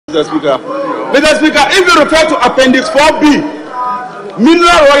Mr. Speaker. Mr. Speaker, if you refer to Appendix 4B,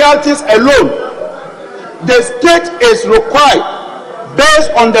 mineral royalties alone, the state is required,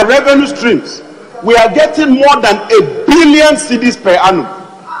 based on the revenue streams, we are getting more than 1 billion cedis per annum.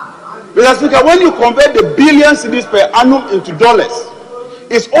 Mr. Speaker, when you convert the billion cedis per annum into dollars,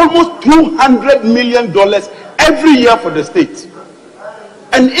 it's almost $200 million every year for the state.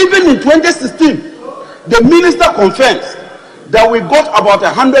 And even in 2016, the minister confirms that we got about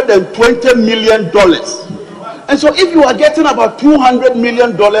 $120 million. And so if you are getting about $200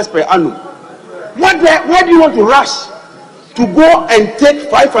 million per annum, why do you want to rush to go and take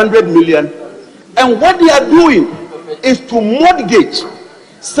 $500 million? And what they are doing is to mortgage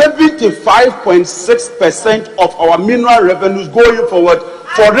 75.6% of our mineral revenues going forward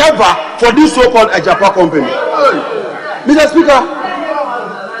forever for this so-called Ejapa company. Mr.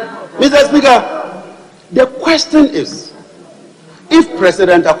 Speaker, the question is, if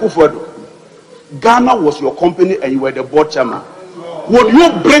President Akufo-Addo, Ghana was your company and you were the board chairman, would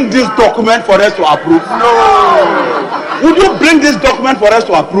you bring this document for us to approve? No. Would you bring this document for us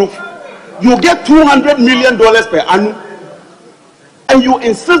to approve? You get $200 million per annum, and you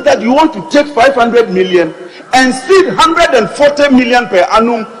insist that you want to take $500 million and seed $140 million per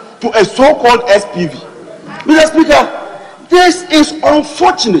annum to a so-called SPV. Mr. Speaker, this is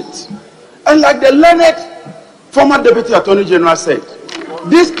unfortunate. And like the learned former Deputy Attorney General said,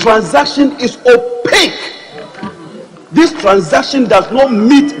 this transaction is opaque. This transaction does not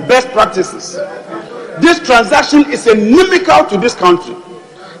meet best practices. This transaction is inimical to this country.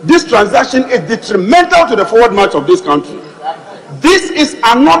 This transaction is detrimental to the forward march of this country. This is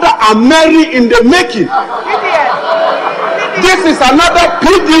another Ameri in the making. This is another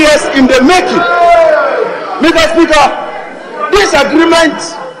PDS in the making. Mr. Speaker, this agreement,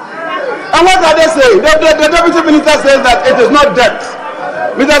 and what are they saying? The Deputy Minister says that it is not debt.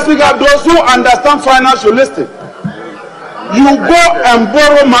 Mr. Speaker, those who understand finance should listen. You go and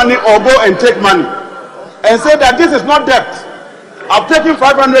borrow money or go and take money and say that this is not debt. I've taken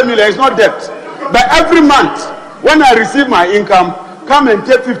 500 million, it's not debt. But every month, when I receive my income, come and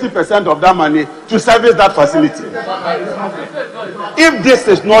take 50% of that money to service that facility. If this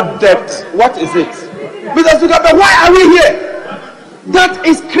is not debt, what is it? Mr. Speaker, but why are we here? That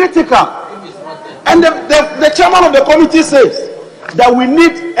is critical. And the chairman of the committee says that we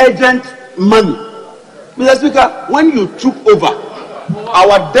need urgent money. Mr. Speaker, when you took over,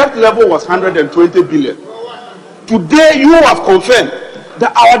 our debt level was 120 billion. Today, you have confirmed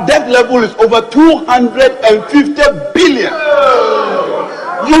that our debt level is over 250 billion.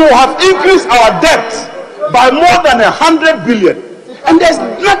 You have increased our debt by more than 100 billion. And there's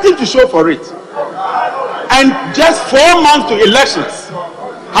nothing to show for it. And just 4 months to elections,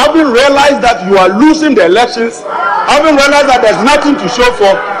 having realized that you are losing the elections, having realized that there's nothing to show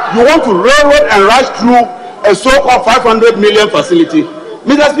for, you want to railroad and rush through a so-called 500 million facility.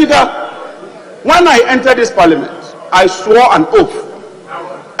 Mr. Speaker, when I entered this parliament, I swore an oath,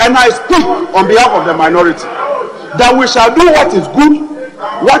 and I speak on behalf of the minority, that we shall do what is good,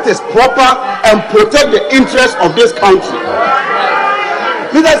 what is proper, and protect the interests of this country.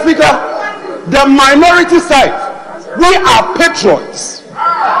 Mr. Speaker, the minority side, we are patriots.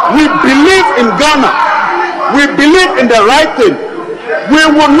 We believe in Ghana. We believe in the right thing. We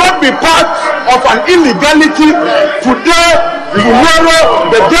will not be part of an illegality today,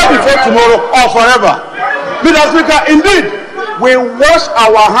 tomorrow, the day before tomorrow, or forever. Mr. Speaker, indeed, we wash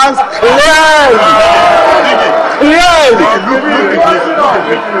our hands clearly.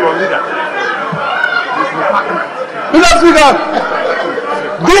 Mr. Speaker,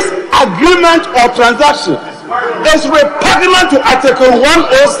 this agreement or transaction is repugnant to Article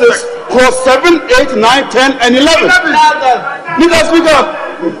 106, Clause 7, 8, 9, 10, and 11. Mr. Speaker,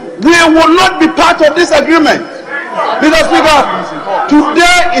 we will not be part of this agreement. Mr. Speaker,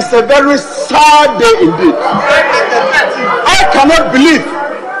 today is a very sad day indeed. I cannot believe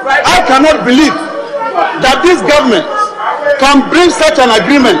that this government can bring such an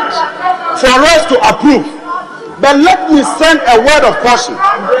agreement for us to approve. But let me send a word of caution,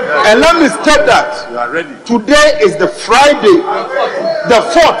 and let me state that today is the Friday, the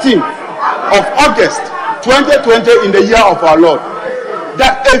 14th of August 2020 in the year of our Lord,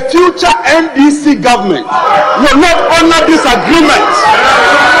 that a future NDC government will not honor this agreement.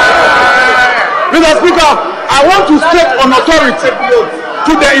 Mr. Speaker, I want to state on authority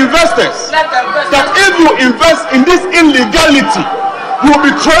to the investors that if you invest in this illegality, you will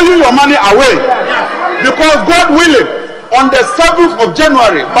be throwing your money away. Because God willing, on the 7th of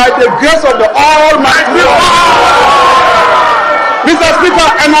January, by the grace of the Almighty, Mr. Speaker,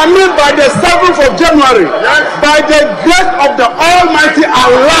 and I mean by the 7th of January, by the grace of the Almighty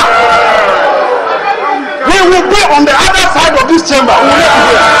Allah, we will be on the other side of this chamber.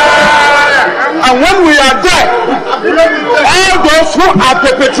 And when we are there, all those who are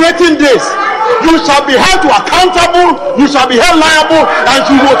perpetrating this, you shall be held to accountable, you shall be held liable, and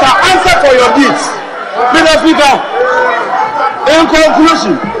you will answer for your deeds. Mr. Speaker, in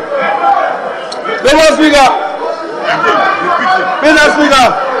conclusion, Mr. Speaker, in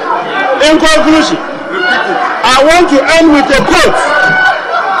conclusion, I want to end with a quote.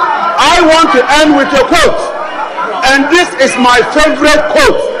 And this is my favorite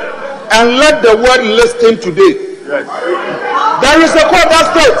quote. And let the world listen today. Yes. There is a quote that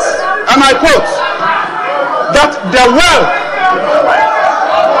states, and I quote, that the world,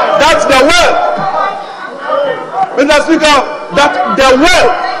 Mr. Speaker, that the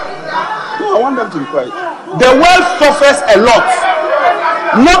world, I want them to be quiet. The world suffers a lot,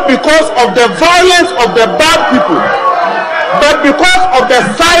 not because of the violence of the bad people, but because of the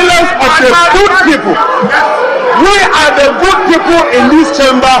silence of the good people. We are the good people in this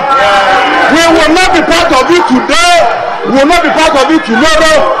chamber. We will not be part of it today, we will not be part of it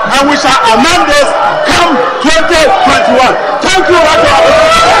tomorrow, and we shall amend this come 2021. Thank you.